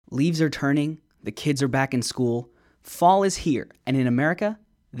Leaves are turning, the kids are back in school, fall is here, and in America,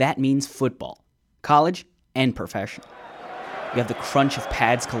 that means football, college and professional. You have the crunch of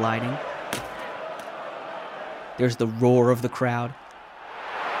pads colliding. There's the roar of the crowd.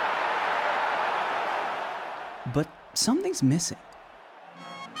 But something's missing.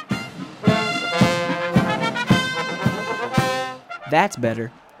 That's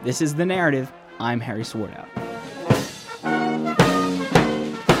better. This is The Narrative. I'm Harry Swartout.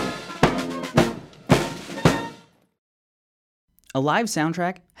 A live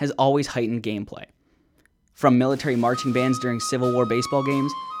soundtrack has always heightened gameplay. From military marching bands during Civil War baseball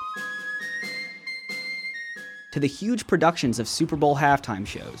games to the huge productions of Super Bowl halftime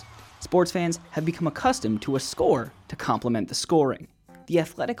shows, sports fans have become accustomed to a score to complement the scoring. The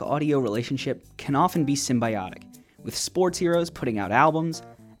athletic audio relationship can often be symbiotic, with sports heroes putting out albums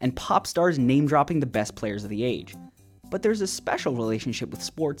and pop stars name-dropping the best players of the age. But there's a special relationship with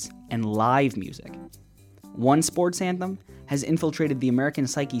sports and live music. One sports anthem has infiltrated the American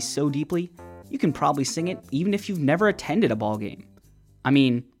psyche so deeply, you can probably sing it even if you've never attended a ball game. I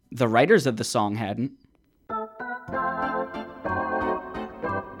mean, the writers of the song hadn't.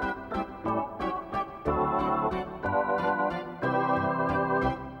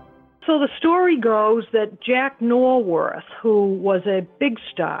 So the story goes that Jack Norworth, who was a big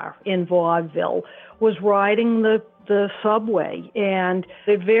star in vaudeville, was riding the subway, and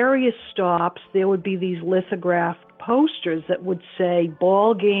at various stops there would be these lithographed posters that would say,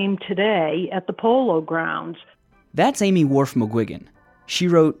 "Ball game today at the Polo Grounds." That's Amy Wharf McGuigan. She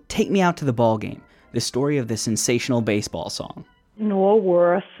wrote Take Me Out to the Ball Game, the story of the sensational baseball song.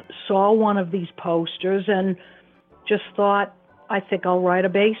 Norworth saw one of these posters and just thought, I think I'll write a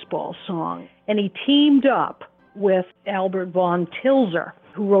baseball song. And he teamed up with Albert von Tilzer,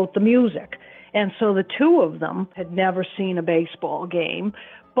 who wrote the music. And so the two of them had never seen a baseball game,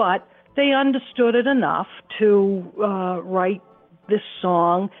 but they understood it enough to write this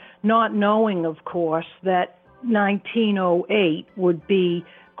song, not knowing, of course, that 1908 would be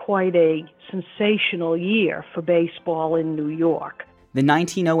quite a sensational year for baseball in New York. The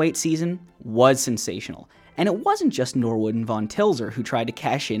 1908 season was sensational, and it wasn't just Norwood and Von Tilzer who tried to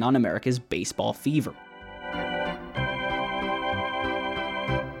cash in on America's baseball fever.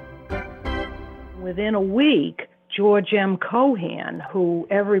 Within a week, George M. Cohan, who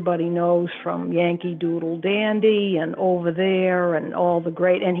everybody knows from Yankee Doodle Dandy and Over There and all the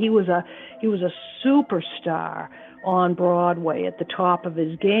great, and he was a superstar on Broadway at the top of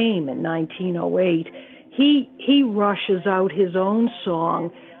his game in 1908. He rushes out his own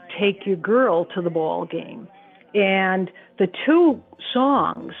song, Take Your Girl to the Ball Game. And the two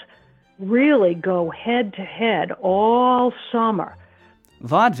songs really go head to head all summer.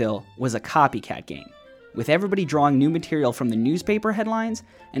 Vaudeville was a copycat game, with everybody drawing new material from the newspaper headlines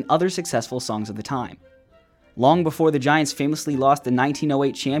and other successful songs of the time. Long before the Giants famously lost the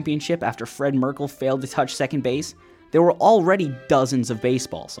 1908 championship after Fred Merkle failed to touch second base, there were already dozens of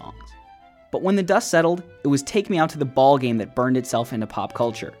baseball songs. But when the dust settled, it was Take Me Out to the Ball Game that burned itself into pop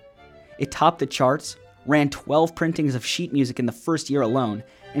culture. It topped the charts, ran 12 printings of sheet music in the first year alone,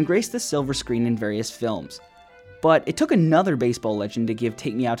 and graced the silver screen in various films. But it took another baseball legend to give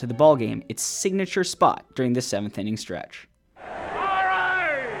Take Me Out to the Ball Game its signature spot during the seventh inning stretch. All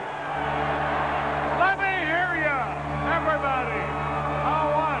right! Let me hear you, everybody! On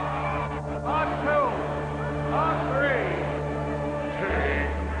one, on two, on three.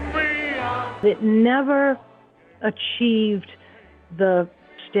 Take me out. It never achieved the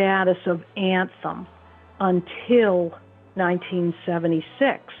status of anthem until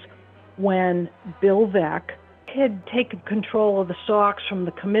 1976, when Bill Veeck had taken control of the Sox from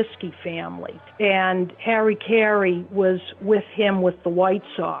the Comiskey family, and Harry Carey was with him with the White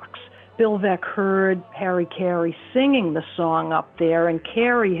Sox. Bill Veeck heard Harry Carey singing the song up there, and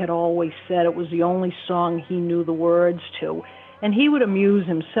Carey had always said it was the only song he knew the words to, and he would amuse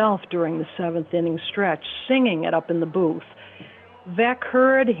himself during the seventh inning stretch, singing it up in the booth. Veeck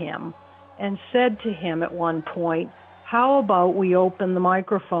heard him and said to him at one point, "How about we open the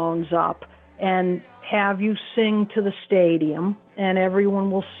microphones up and have you sing to the stadium, and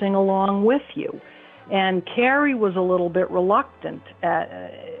everyone will sing along with you?" And Carey was a little bit reluctant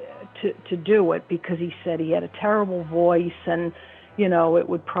to do it, because he said he had a terrible voice and, it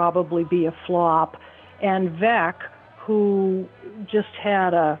would probably be a flop. And Veeck, who just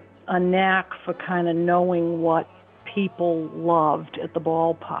had a knack for kind of knowing what people loved at the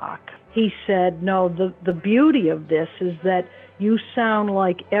ballpark, he said, "No, the beauty of this is that you sound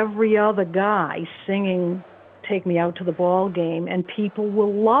like every other guy singing Take Me Out to the Ball Game, and people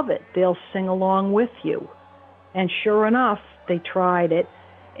will love it. They'll sing along with you." And sure enough, they tried it,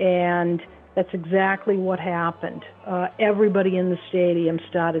 And that's exactly what happened. Everybody in the stadium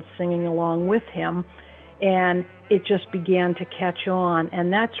started singing along with him, and it just began to catch on.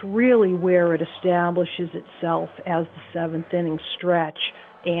 And that's really where it establishes itself as the seventh inning stretch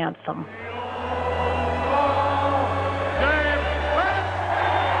anthem.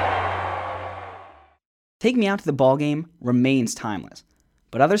 Take Me Out to the Ballgame remains timeless,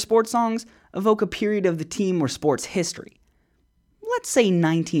 but other sports songs evoke a period of the team or sports history. Let's say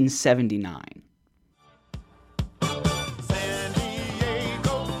 1979. San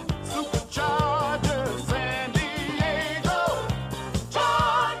Diego Superchargers, San Diego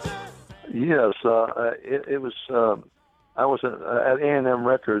Chargers. Yes, it was. I was at A&M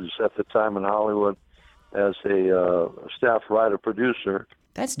Records at the time in Hollywood as a staff writer-producer.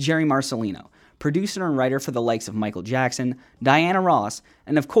 That's Jerry Marcellino, producer and writer for the likes of Michael Jackson, Diana Ross,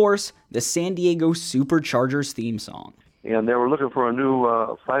 and of course, the San Diego Superchargers theme song. And they were looking for a new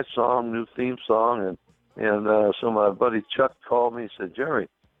fight song, new theme song, and so my buddy Chuck called me and said, "Jerry,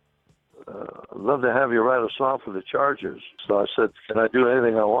 I'd love to have you write a song for the Chargers." So I said, "Can I do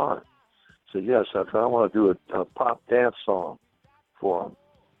anything I want?" He said, "Yes, I want to do a pop dance song for them."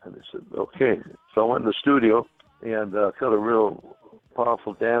 And he said, "Okay." So I went in the studio and cut a real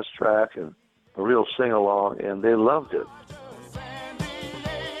powerful dance track and a real sing-along, and they loved it.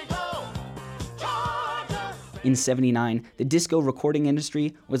 In '79, the disco recording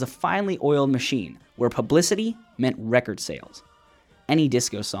industry was a finely oiled machine where publicity meant record sales. Any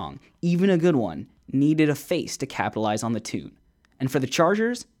disco song, even a good one, needed a face to capitalize on the tune. And for the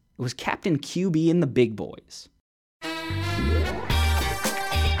Chargers, it was Captain QB and the Big Boys.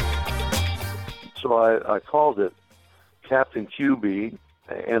 So I called it Captain QB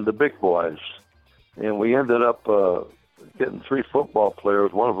and the Big Boys. And we ended up getting 3 football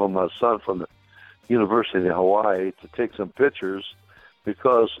players, one of them my son from the University of Hawaii, to take some pictures,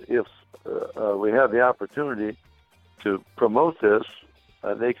 because if we had the opportunity to promote this,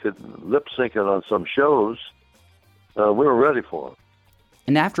 they could lip sync it on some shows. We were ready for it.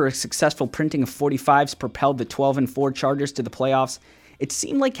 And after a successful printing of 45s propelled the 12-4 Chargers to the playoffs, it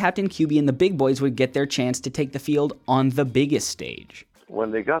seemed like Captain QB and the Big Boys would get their chance to take the field on the biggest stage.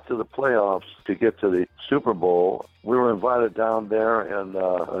 When they got to the playoffs to get to the Super Bowl, we were invited down there and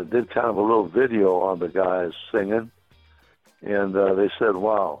did kind of a little video on the guys singing. And they said,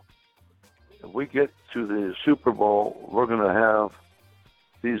 "Wow, if we get to the Super Bowl, we're going to have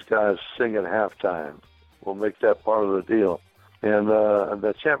these guys sing at halftime. We'll make that part of the deal." And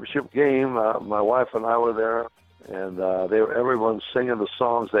the championship game, my wife and I were there, and everyone singing the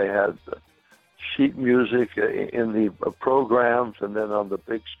songs. They had sheet music in the programs and then on the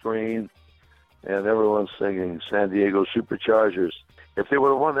big screen, and everyone's singing San Diego Superchargers. If they would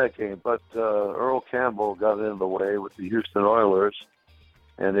have won that game, but Earl Campbell got in the way with the Houston Oilers,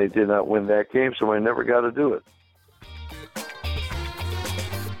 and they did not win that game, so I never got to do it.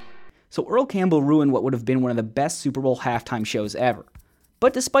 So Earl Campbell ruined what would have been one of the best Super Bowl halftime shows ever.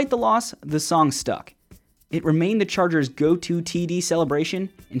 But despite the loss, the song stuck. It remained the Chargers' go-to TD celebration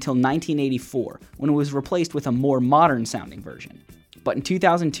until 1984, when it was replaced with a more modern-sounding version. But in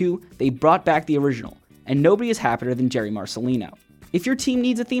 2002, they brought back the original, and nobody is happier than Jerry Marcellino. If your team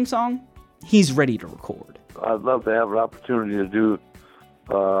needs a theme song, he's ready to record. I'd love to have an opportunity to do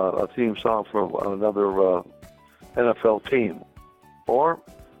a theme song for another NFL team or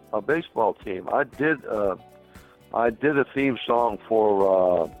a baseball team. I did a theme song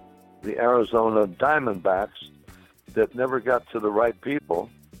for the Arizona Diamondbacks that never got to the right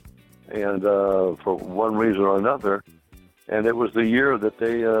people, and for one reason or another, and it was the year that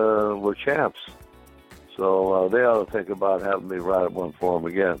they were champs. So they ought to think about having me write one for them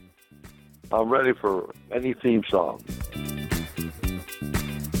again. I'm ready for any theme song.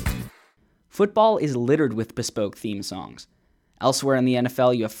 Football is littered with bespoke theme songs. Elsewhere in the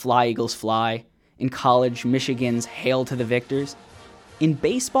NFL, you have Fly, Eagles, Fly. In college, Michigan's Hail to the Victors. In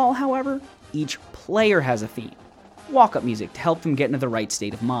baseball, however, each player has a theme. Walk-up music to help them get into the right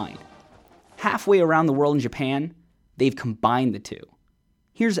state of mind. Halfway around the world in Japan, they've combined the two.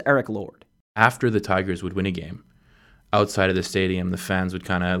 Here's Eric Lord. After the Tigers would win a game, outside of the stadium, the fans would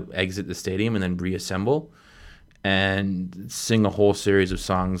kind of exit the stadium and then reassemble and sing a whole series of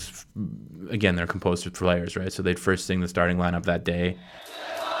songs. Again, they're composed for players, right? So they'd first sing the starting lineup that day.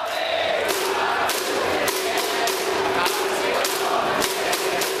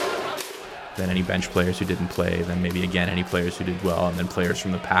 Then any bench players who didn't play, then maybe again any players who did well, and then players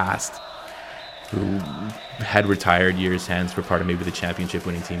from the past who had retired years hence were part of maybe the championship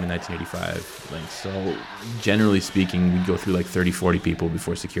winning team in 1985. So generally speaking, we'd go through like 30, 40 people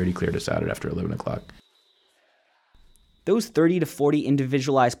before security cleared us out at after 11 o'clock. Those 30 to 40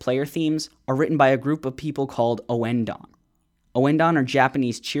 individualized player themes are written by a group of people called Oendan. Oendan are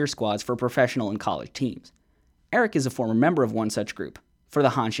Japanese cheer squads for professional and college teams. Eric is a former member of one such group for the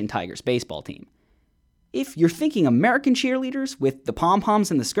Hanshin Tigers baseball team. If you're thinking American cheerleaders with the pom-poms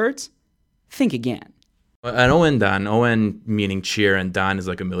and the skirts, think again. An Oendan, Oen meaning cheer, and Dan is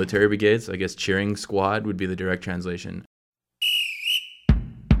like a military brigade, so I guess cheering squad would be the direct translation.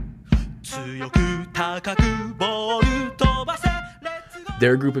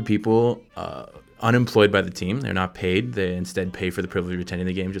 They're a group of people unemployed by the team. They're not paid. They instead pay for the privilege of attending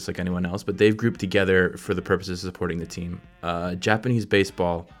the game just like anyone else, but they've grouped together for the purposes of supporting the team. Japanese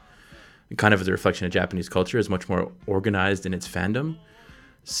baseball, kind of as a reflection of Japanese culture, is much more organized in its fandom.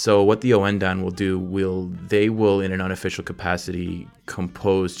 So what the Oendan will do, they will in an unofficial capacity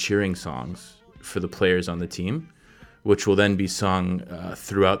compose cheering songs for the players on the team, which will then be sung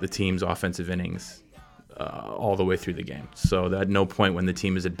throughout the team's offensive innings all the way through the game. So that at no point when the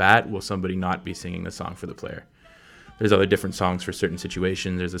team is at bat will somebody not be singing the song for the player. There's other different songs for certain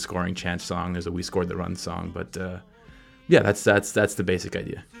situations. There's a scoring chant song. There's a We Scored the Run song. But yeah, that's the basic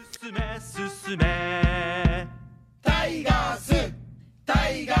idea.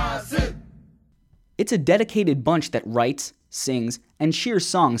 It's a dedicated bunch that writes, sings, and cheers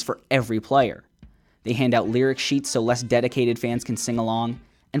songs for every player. They hand out lyric sheets so less dedicated fans can sing along,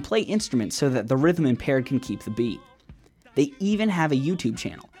 and play instruments so that the rhythm impaired can keep the beat. They even have a YouTube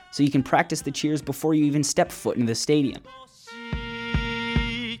channel, so you can practice the cheers before you even step foot into the stadium.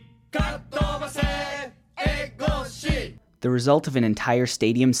 The result of an entire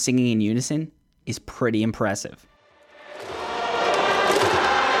stadium singing in unison is pretty impressive.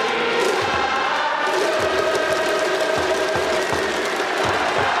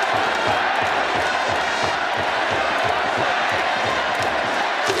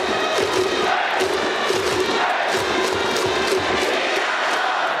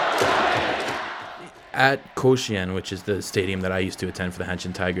 At Koshien, which is the stadium that I used to attend for the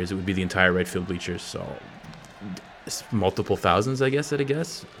Hanshin Tigers, it would be the entire right field bleachers, so multiple thousands, I guess, at a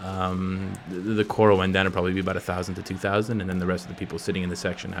guess. The core Oendan would probably be about 1,000 to 2,000, and then the rest of the people sitting in the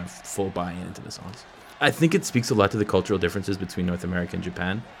section have full buy-in into the songs. I think it speaks a lot to the cultural differences between North America and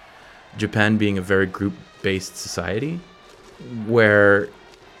Japan. Japan being a very group-based society, where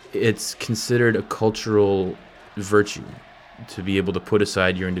it's considered a cultural virtue to be able to put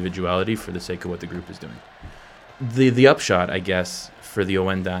aside your individuality for the sake of what the group is doing. The upshot, I guess, for the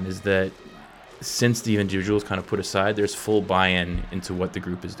Oendan is that since the individuals kind of put aside, there's full buy-in into what the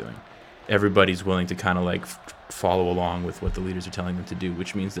group is doing. Everybody's willing to kind of like follow along with what the leaders are telling them to do,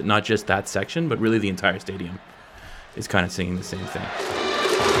 which means that not just that section, but really the entire stadium is kind of singing the same thing.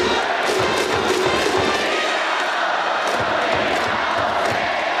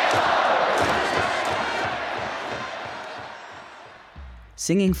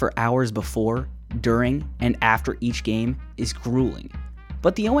 Singing for hours before, during, and after each game is grueling,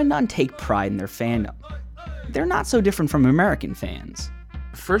 but the Oendan take pride in their fandom. They're not so different from American fans.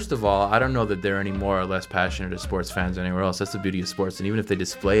 First of all, I don't know that they're any more or less passionate as sports fans anywhere else. That's the beauty of sports, and even if they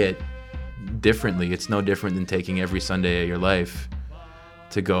display it differently, it's no different than taking every Sunday of your life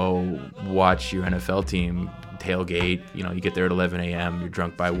to go watch your NFL team tailgate. You know, you get there at 11 a.m., you're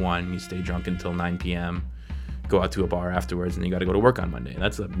drunk by 1, you stay drunk until 9 p.m., go out to a bar afterwards, and you got to go to work on Monday.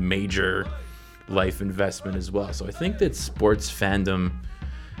 That's a major life investment as well. So I think that sports fandom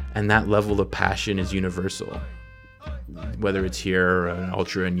and that level of passion is universal, whether it's here or an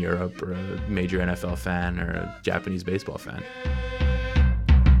ultra in Europe or a major NFL fan or a Japanese baseball fan.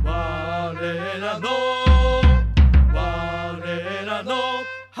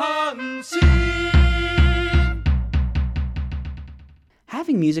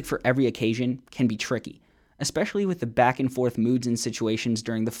 Having music for every occasion can be tricky, especially with the back and forth moods and situations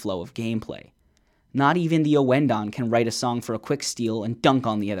during the flow of gameplay. Not even the Oendan can write a song for a quick steal and dunk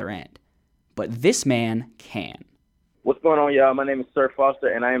on the other end. But this man can. What's going on, y'all? My name is Sir Foster,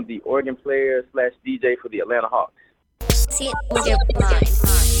 and I am the organ player / DJ for the Atlanta Hawks. See it with your mind.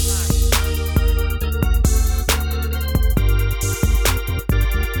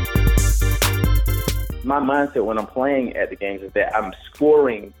 My mindset when I'm playing at the games is that I'm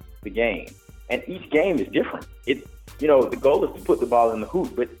scoring the game. And each game is different. The goal is to put the ball in the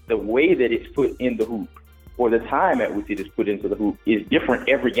hoop, but the way that it's put in the hoop or the time at which it is put into the hoop is different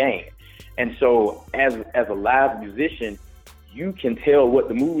every game. And so as a live musician, you can tell what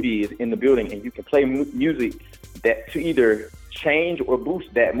the mood is in the building, and you can play music that to either change or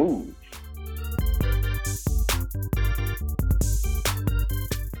boost that mood.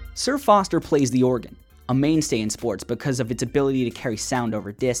 Sir Foster plays the organ, a mainstay in sports because of its ability to carry sound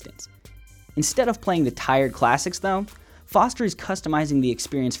over distance. Instead of playing the tired classics, though, Foster is customizing the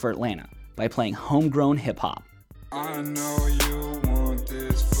experience for Atlanta by playing homegrown hip-hop. I know you want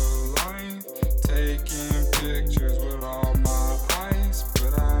this for life, taking pictures with all my eyes,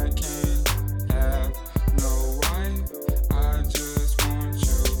 but I can't have no wife, I just want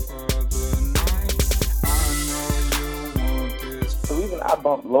you for the night. I know you want this. The reason I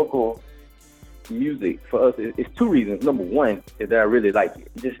bump local music for us is two reasons. Number one is that I really like it.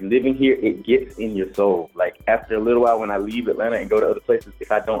 Just living here, it gets in your soul. Like after a little while, when I leave Atlanta and go to other places,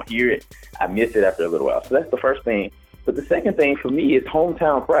 if I don't hear it, I miss it after a little while. So that's the first thing. But the second thing for me is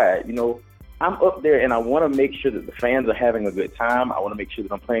hometown pride. You know, I'm up there and I want to make sure that the fans are having a good time. I want to make sure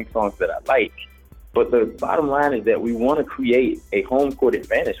that I'm playing songs that I like. But the bottom line is that we want to create a home court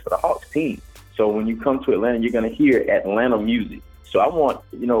advantage for the Hawks team. So when you come to Atlanta, you're going to hear Atlanta music. So I want,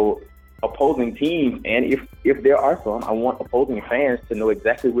 opposing teams, and if there are some, I want opposing fans to know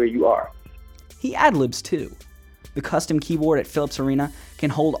exactly where you are. He ad-libs too. The custom keyboard at Phillips Arena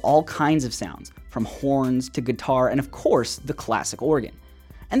can hold all kinds of sounds, from horns to guitar and of course the classic organ.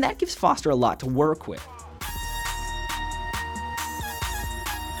 And that gives Foster a lot to work with.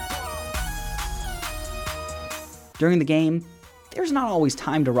 During the game, there's not always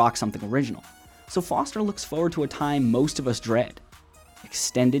time to rock something original, so Foster looks forward to a time most of us dread: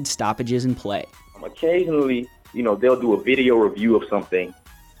 extended stoppages in play. Occasionally, they'll do a video review of something,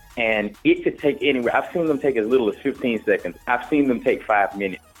 and it could take anywhere. I've seen them take as little as 15 seconds. I've seen them take 5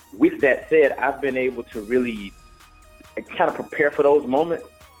 minutes. With that said, I've been able to really kind of prepare for those moments.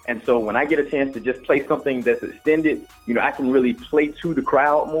 And so when I get a chance to just play something that's extended, I can really play to the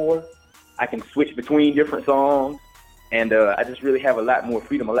crowd more. I can switch between different songs, and I just really have a lot more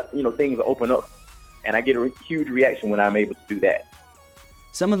freedom. Things open up, and I get a huge reaction when I'm able to do that.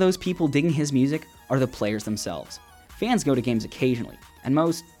 Some of those people digging his music are the players themselves. Fans go to games occasionally, and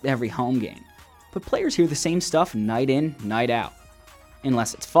most every home game. But players hear the same stuff night in, night out.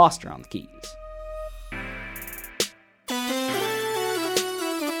 Unless it's Foster on the keys.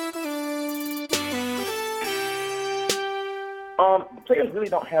 The players really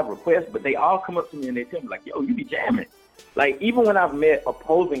don't have requests, but they all come up to me and they tell me, like, yo, you be jamming. Like, even when I've met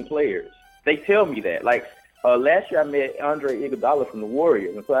opposing players, they tell me that. Like, last year I met Andre Iguodala from the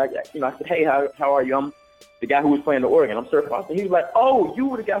Warriors, and so I said, hey, how are you? I'm the guy who was playing the organ. I'm Sir Foster. He was like, oh, you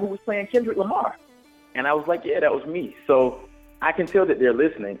were the guy who was playing Kendrick Lamar. And I was like, yeah, that was me. So I can tell that they're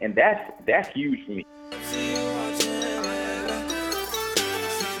listening, and that's huge for me.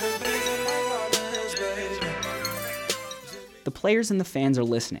 The players and the fans are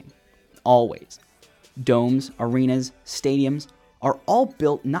listening, always. Domes, arenas, stadiums are all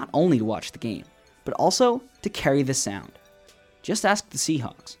built not only to watch the game, but also to carry the sound. Just ask the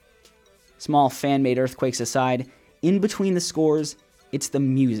Seahawks. Small fan-made earthquakes aside, in between the scores, it's the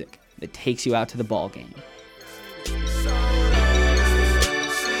music that takes you out to the ball game.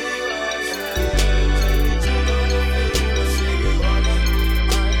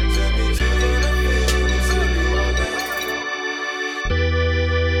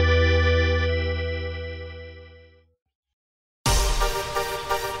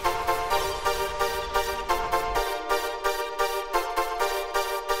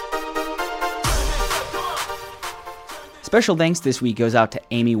 Special thanks this week goes out to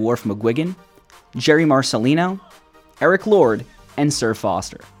Amy Wharf McGuigan, Jerry Marcelino, Eric Lord, and Sir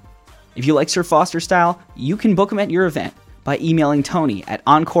Foster. If you like Sir Foster style, you can book him at your event by emailing Tony at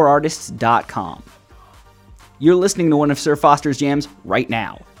encoreartists.com. You're listening to one of Sir Foster's jams right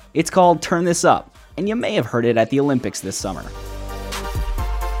now. It's called Turn This Up, and you may have heard it at the Olympics this summer.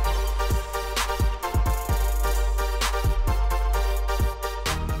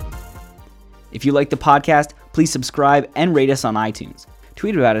 If you like the podcast, please subscribe and rate us on iTunes.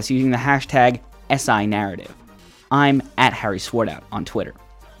 Tweet about us using the hashtag SINarrative. I'm at Harry Swartout on Twitter.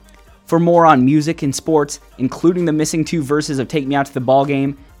 For more on music and sports, including the missing 2 verses of Take Me Out to the Ball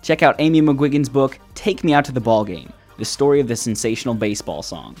Game, check out Amy McGuigan's book, Take Me Out to the Ball Game, the story of the sensational baseball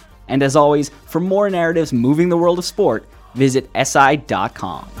song. And as always, for more narratives moving the world of sport, visit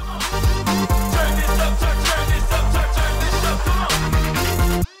SI.com.